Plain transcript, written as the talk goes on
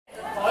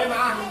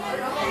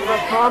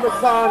Mama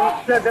Song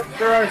said that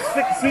there are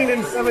 16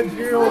 and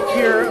 17-year-olds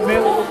here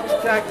available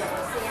to check.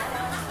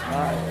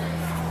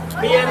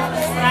 Miền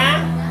Á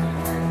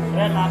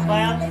rất là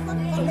quen,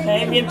 thực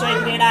tế miền Tây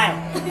như đây,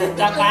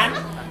 chẳng bán.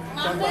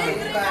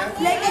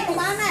 Lấy cái của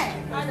bán này,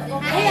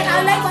 hiền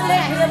ăn lấy con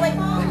lên, hiền mình,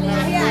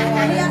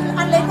 hiền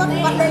ăn lấy con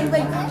lên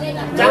mình.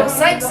 Chẳng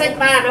sách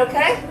bàn, ok?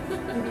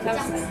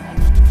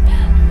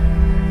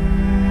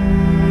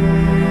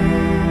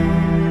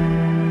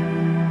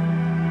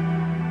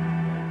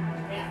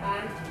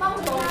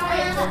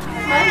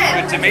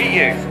 Good to meet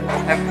you.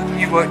 Have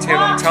you worked here a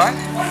long time?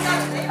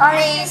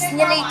 Only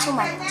nearly 2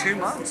 months. 2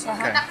 months?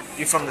 Okay.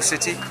 You from the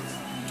city?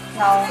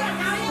 No.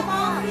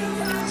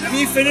 Have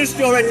you finished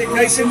your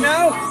education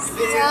now?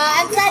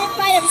 I'm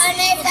satisfied with my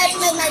name. That's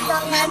with my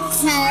government.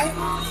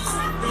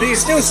 Do you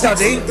still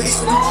study?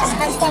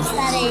 I'm still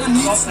studying.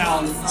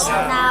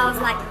 Now,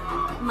 like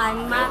my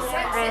mother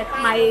and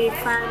my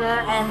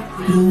father and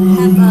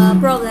have a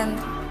problem.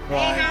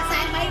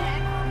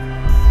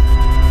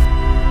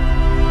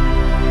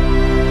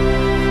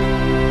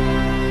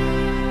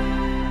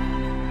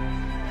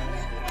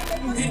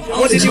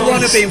 What did you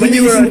want to be when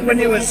you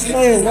were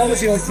small? What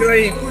was your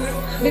dream?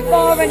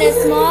 Before when I was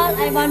small,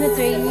 I want to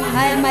dream.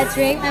 My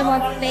dream, I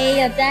want to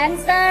be a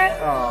dancer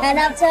and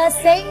after a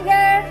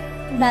singer.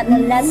 But the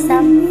last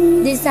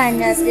time,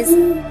 designers is.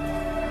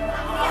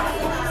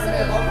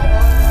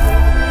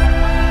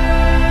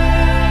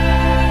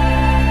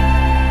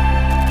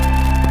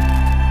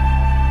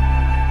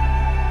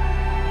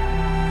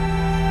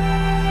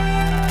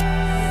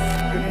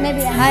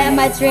 Maybe I am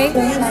my dream.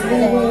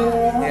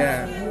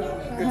 Yeah.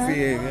 Good for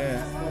you, yeah.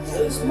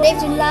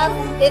 If you love,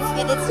 if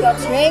it is your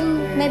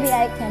dream, maybe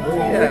I can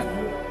play. Yeah.